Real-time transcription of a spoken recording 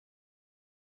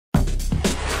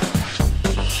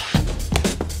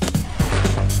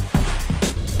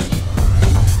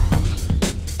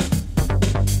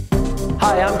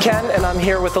Hi, I'm Ken and I'm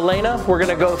here with Alaina. We're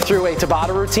gonna go through a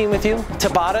Tabata routine with you.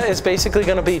 Tabata is basically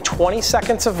gonna be 20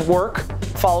 seconds of work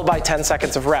followed by 10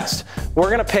 seconds of rest. We're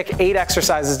gonna pick 8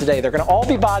 exercises today. They're gonna all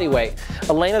be body weight.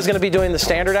 Alaina's gonna be doing the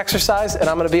standard exercise and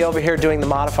I'm gonna be over here doing the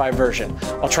modified version.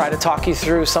 I'll try to talk you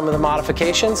through some of the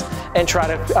modifications and try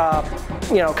to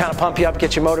kind of pump you up,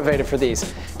 get you motivated for these.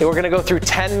 And we're gonna go through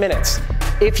 10 minutes.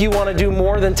 If you want to do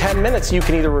more than 10 minutes, you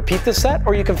can either repeat the set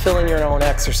or you can fill in your own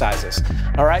exercises.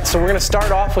 All right, so we're going to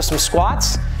start off with some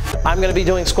squats. I'm going to be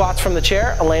doing squats from the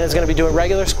chair. Alaina's going to be doing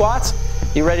regular squats.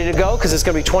 You ready to go? Because it's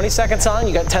going to be 20 seconds on,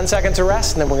 you got 10 seconds of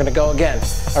rest, and then we're going to go again.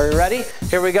 Are you ready?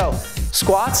 Here we go.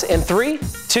 Squats in 3,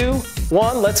 2,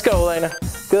 1, let's go, Alaina.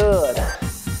 Good.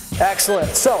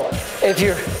 Excellent. So if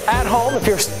you're at home, if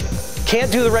you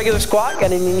can't do the regular squat,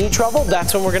 got any knee trouble,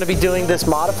 that's when we're gonna be doing this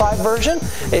modified version.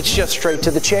 It's just straight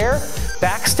to the chair,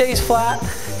 back stays flat,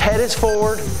 head is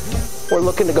forward. We're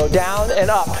looking to go down and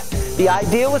up. The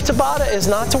idea with Tabata is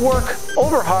not to work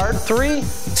over hard. 3,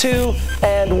 2,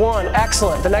 and 1.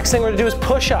 Excellent. The next thing we're gonna do is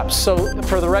push-ups. So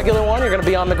for the regular one, you're gonna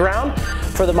be on the ground.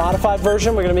 For the modified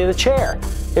version, we're gonna be in the chair.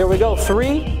 Here we go.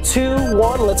 3, 2,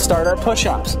 1. Let's start our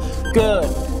push-ups. Good.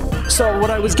 So what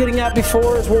I was getting at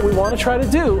before is what we want to try to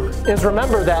do is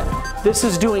remember that this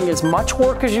is doing as much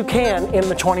work as you can in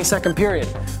the 20-second period.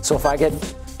 So if I get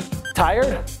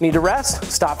tired, need to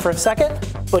rest, stop for a second,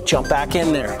 but jump back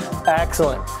in there.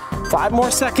 Excellent. 5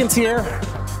 more seconds here.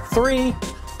 3,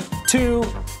 2,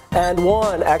 and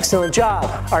 1. Excellent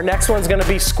job. Our next one's going to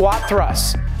be squat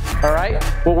thrusts. All right,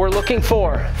 what we're looking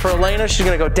for Alaina, she's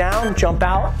gonna go down, jump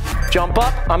out, jump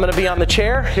up. I'm gonna be on the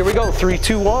chair. Here we go, 3,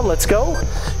 2, 1, let's go.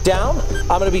 Down,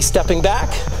 I'm gonna be stepping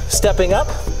back, stepping up,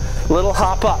 little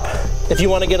hop up. If you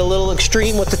wanna get a little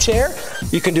extreme with the chair,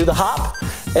 you can do the hop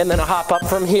and then a hop up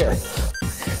from here.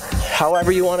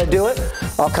 However you wanna do it,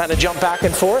 I'll kind of jump back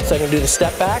and forth. I can do the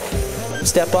step back,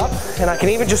 step up, and I can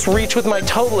even just reach with my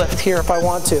toe lift here if I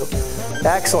want to.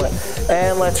 Excellent,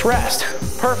 and let's rest,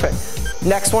 perfect.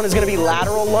 Next one is going to be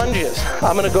lateral lunges.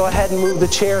 I'm going to go ahead and move the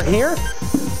chair here,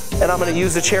 and I'm going to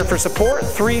use the chair for support.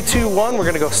 3, 2, 1, we're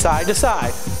going to go side to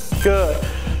side. Good.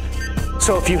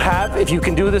 So if you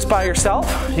can do this by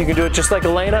yourself, you can do it just like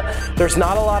Alaina. There's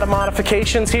not a lot of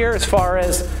modifications here as far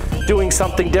as doing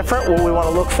something different. What we want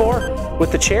to look for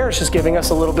with the chair is just giving us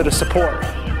a little bit of support.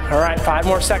 All right, 5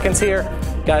 more seconds here.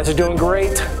 Guys are doing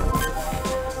great.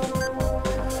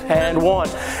 And 1.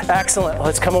 Excellent.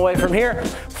 Let's come away from here.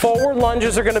 Forward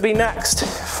lunges are going to be next.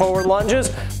 Forward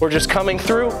lunges, we're just coming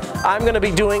through. I'm going to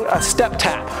be doing a step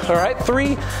tap. All right,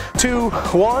 3, 2,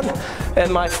 1,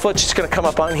 and my foot's just going to come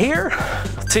up on here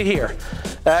to here.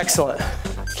 Excellent.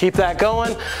 Keep that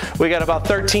going. We got about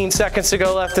 13 seconds to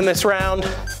go left in this round.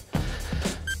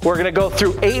 We're going to go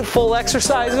through 8 full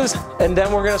exercises, and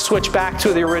then we're going to switch back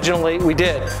to the original 8 we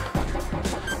did.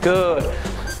 Good.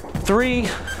 3,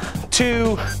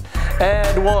 2,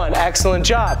 and 1. Excellent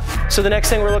job. So the next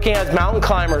thing we're looking at is mountain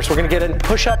climbers. We're going to get in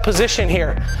push-up position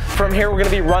here. From here, we're going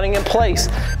to be running in place.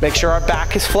 Make sure our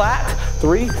back is flat.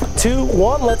 3, 2,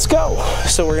 1, let's go.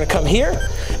 So we're going to come here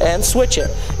and switch it.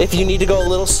 If you need to go a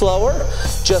little slower,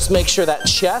 just make sure that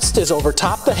chest is over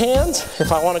top the hands.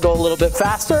 If I want to go a little bit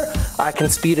faster, I can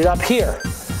speed it up here.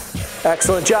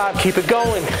 Excellent job. Keep it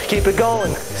going. Keep it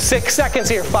going. 6 seconds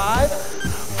here. 5,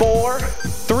 4,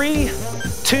 3,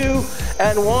 2,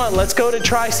 and 1. Let's go to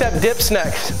tricep dips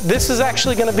next. This is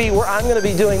actually going to be where I'm going to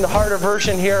be doing the harder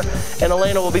version here, and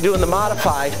Alaina will be doing the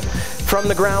modified. From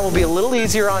the ground will be a little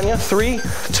easier on you. 3,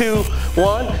 2,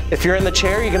 1. If you're in the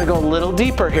chair, you're going to go a little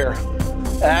deeper here.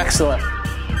 Excellent.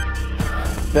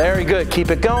 Very good.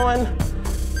 Keep it going.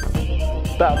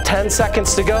 About 10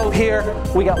 seconds to go here.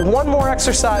 We got 1 more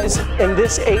exercise in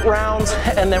this 8 rounds,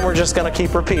 and then we're just going to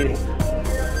keep repeating.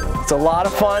 It's a lot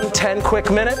of fun. 10 quick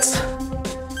minutes.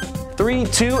 3,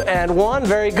 2, and 1.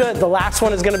 Very good. The last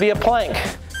one is going to be a plank.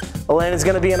 Alaina's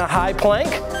going to be in a high plank,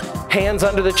 hands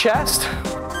under the chest.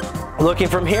 Looking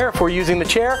from here, if we're using the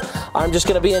chair, I'm just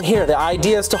going to be in here. The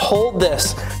idea is to hold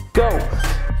this. Go.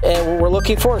 And what we're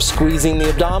looking for is squeezing the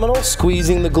abdominals,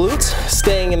 squeezing the glutes,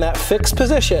 staying in that fixed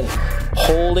position,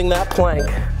 holding that plank.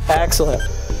 Excellent.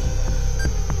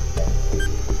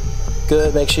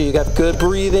 Good. Make sure you got good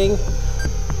breathing.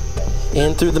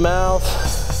 In through the mouth,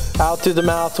 out through the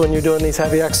mouth when you're doing these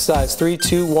heavy exercises. 3,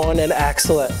 2, 1, and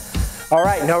excellent. All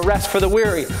right, no rest for the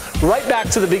weary. Right back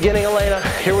to the beginning, Alaina.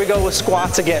 Here we go with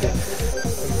squats again.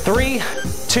 3,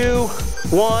 2,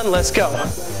 1, let's go.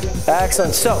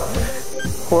 Excellent. So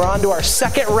we're on to our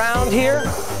second round here.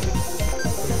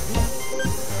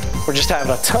 We're just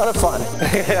having a ton of fun.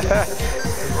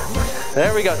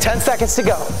 There we go, 10 seconds to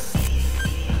go.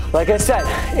 Like I said,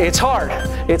 it's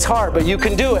hard, but you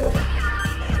can do it.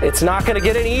 It's not gonna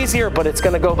get any easier, but it's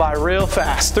gonna go by real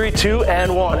fast. 3, 2,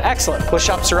 and 1. Excellent.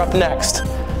 Push-ups are up next.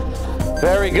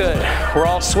 Very good. We're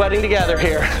all sweating together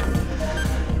here.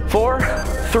 4,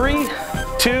 3,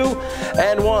 2,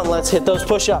 and 1. Let's hit those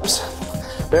push-ups.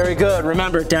 Very good.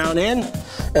 Remember, down, in,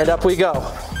 and up we go.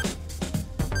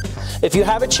 If you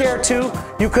have a chair too,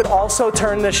 you could also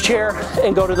turn this chair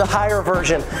and go to the higher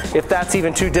version if that's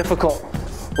even too difficult.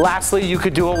 Lastly, you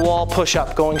could do a wall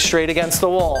push-up going straight against the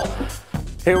wall.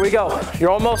 Here we go. You're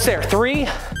almost there. 3,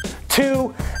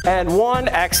 2, and 1.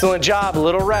 Excellent job. A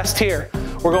little rest here.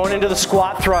 We're going into the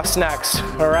squat thrust next.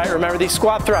 All right, remember these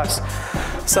squat thrusts.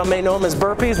 Some may know them as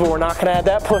burpees, but we're not gonna add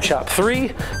that push-up.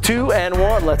 3, 2, and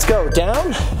 1. Let's go.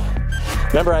 Down.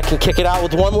 Remember, I can kick it out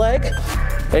with one leg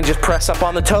and just press up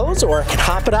on the toes, or I can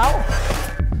hop it out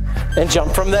and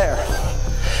jump from there.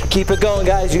 Keep it going,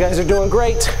 guys. You guys are doing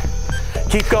great.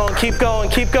 Keep going, keep going,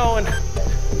 keep going.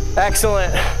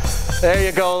 Excellent. There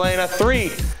you go, Alaina.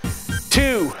 3,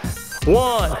 2,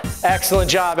 1.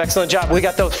 Excellent job, excellent job. We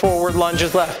got those forward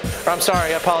lunges left. Or I'm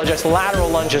sorry, I apologize. Lateral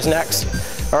lunges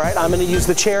next. All right, I'm gonna use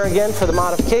the chair again for the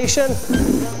modification.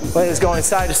 Alaina's going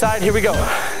side to side. Here we go.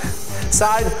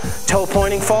 Side, toe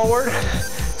pointing forward.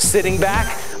 Sitting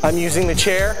back, I'm using the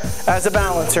chair as a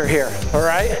balancer here, all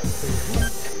right?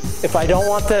 If I don't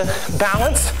want the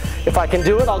balance, if I can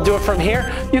do it, I'll do it from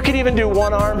here. You can even do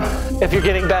one arm if you're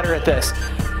getting better at this.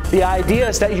 The idea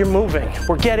is that you're moving.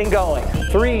 We're getting going.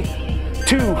 3,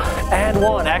 2, and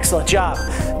 1. Excellent job.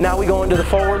 Now we go into the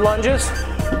forward lunges.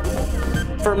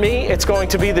 For me, it's going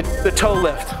to be the toe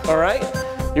lift, all right?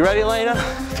 You ready, Alaina?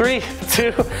 3,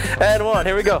 2, and 1.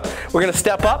 Here we go. We're gonna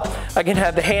step up. I can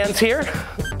have the hands here.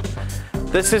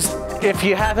 This is, if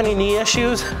you have any knee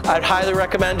issues, I'd highly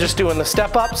recommend just doing the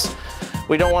step-ups.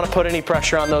 We don't want to put any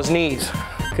pressure on those knees.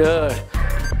 Good.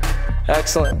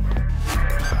 Excellent.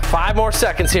 5 more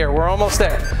seconds here. We're almost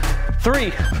there.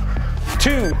 3,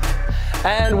 2,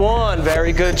 and 1.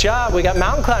 Very good job. We got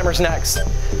mountain climbers next.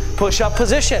 Push-up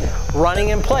position, running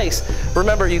in place.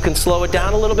 Remember, you can slow it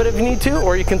down a little bit if you need to,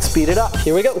 or you can speed it up.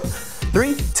 Here we go.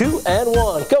 3, 2, and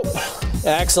 1. Go.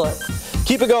 Excellent.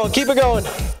 Keep it going, keep it going.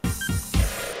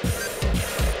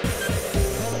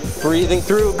 Breathing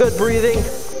through, good breathing.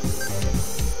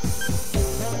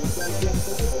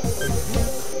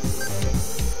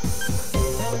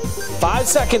 Five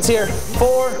seconds here.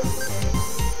 4,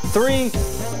 3,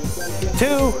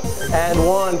 2, and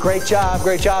 1. Great job,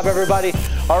 everybody.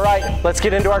 All right, let's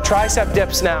get into our tricep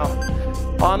dips now.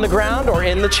 On the ground or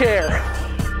in the chair.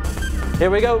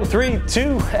 Here we go, 3,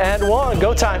 2, and 1.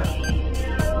 Go time.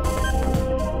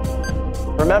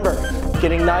 Remember,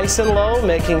 getting nice and low,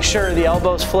 making sure the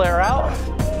elbows flare out,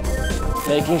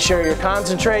 making sure you're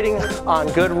concentrating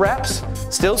on good reps,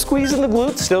 still squeezing the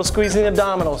glutes, still squeezing the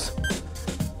abdominals.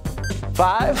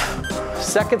 5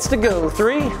 seconds to go.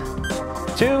 3,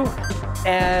 2,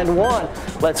 and 1.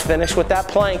 Let's finish with that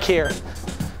plank here.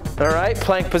 All right,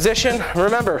 plank position.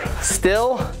 Remember,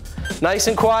 still nice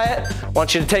and quiet. I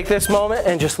want you to take this moment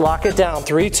and just lock it down.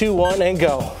 3, 2, 1, and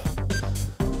go.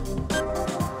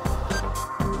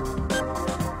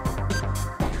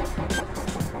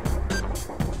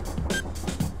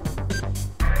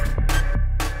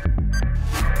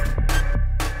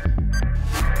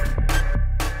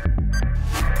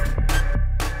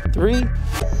 Three,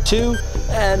 2,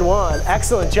 and 1.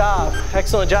 Excellent job,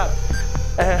 excellent job.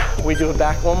 We do it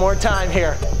back one more time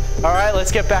here. All right,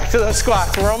 let's get back to those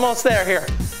squats. We're almost there here.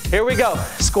 Here we go.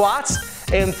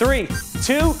 Squats in 3,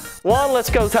 2, 1.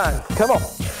 Let's go time. Come on.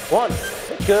 1.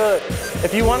 Good.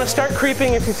 If you want to start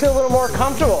creeping, if you feel a little more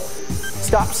comfortable,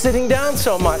 stop sitting down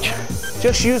so much.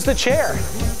 Just use the chair.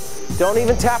 Don't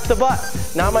even tap the butt.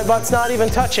 Now my butt's not even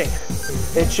touching.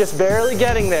 It's just barely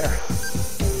getting there.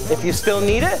 If you still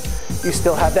need it, you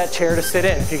still have that chair to sit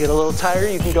in. If you get a little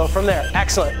tired, you can go from there.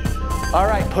 Excellent. All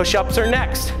right, push-ups are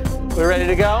next. We ready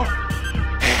to go?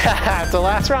 It's the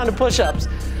last round of push-ups.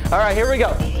 All right, here we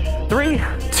go. 3,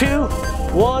 2,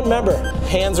 1. Remember,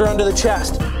 hands are under the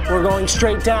chest. We're going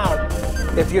straight down.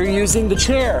 If you're using the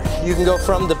chair, you can go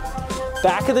from the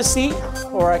back of the seat,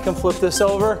 or I can flip this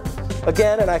over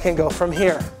again, and I can go from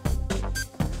here.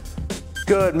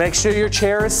 Good, make sure your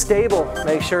chair is stable.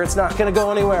 Make sure it's not gonna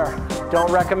go anywhere.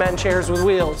 Don't recommend chairs with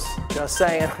wheels, just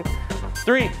saying.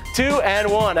 3, 2,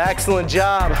 and 1, excellent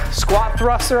job. Squat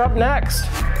thrusts are up next.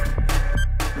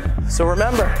 So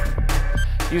remember,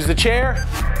 use the chair,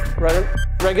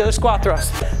 regular squat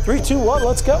thrust. 3, 2, 1,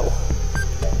 let's go.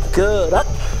 Good, up,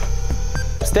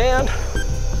 stand,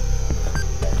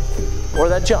 or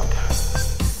that jump.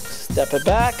 Step it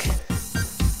back.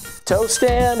 Toe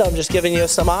stand, I'm just giving you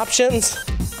some options.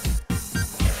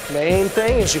 Main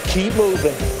thing is you keep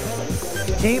moving.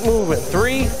 Keep moving.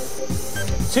 3,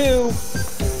 2,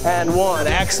 and 1.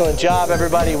 Excellent job,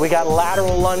 everybody. We got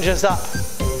lateral lunges up.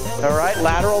 All right,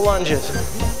 lateral lunges.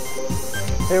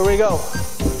 Here we go.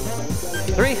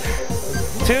 3,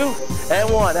 2,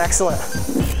 and 1. Excellent.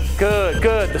 Good,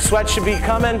 good. The sweat should be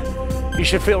coming. You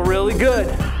should feel really good.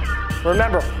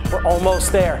 Remember, we're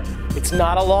almost there. It's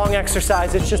not a long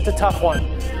exercise, it's just a tough one.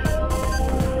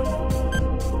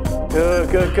 Good,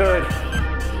 good, good.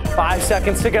 5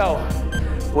 seconds to go.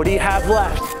 What do you have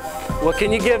left? What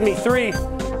can you give me? 3,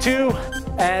 2,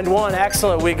 and 1.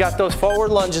 Excellent. We got those forward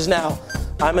lunges now.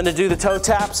 I'm gonna do the toe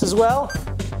taps as well.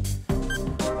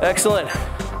 Excellent.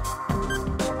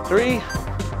 3,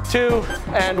 2,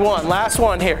 and 1. Last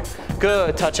one here.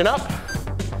 Good, touching up.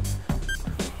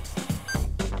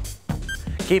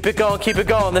 Keep it going, keep it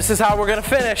going. This is how we're gonna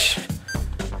finish.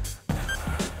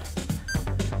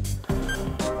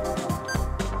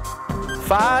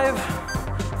 5,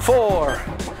 4,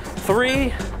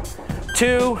 3,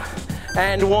 2,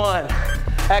 and 1.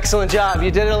 Excellent job.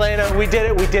 You did it, Alaina. We did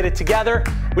it. We did it together.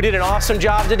 We did an awesome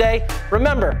job today.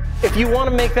 Remember, if you want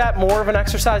to make that more of an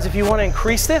exercise, if you want to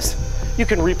increase this, you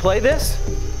can replay this.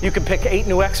 You can pick 8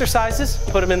 new exercises,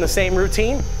 put them in the same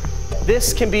routine.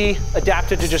 This can be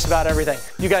adapted to just about everything.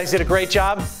 You guys did a great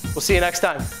job. We'll see you next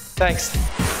time. Thanks.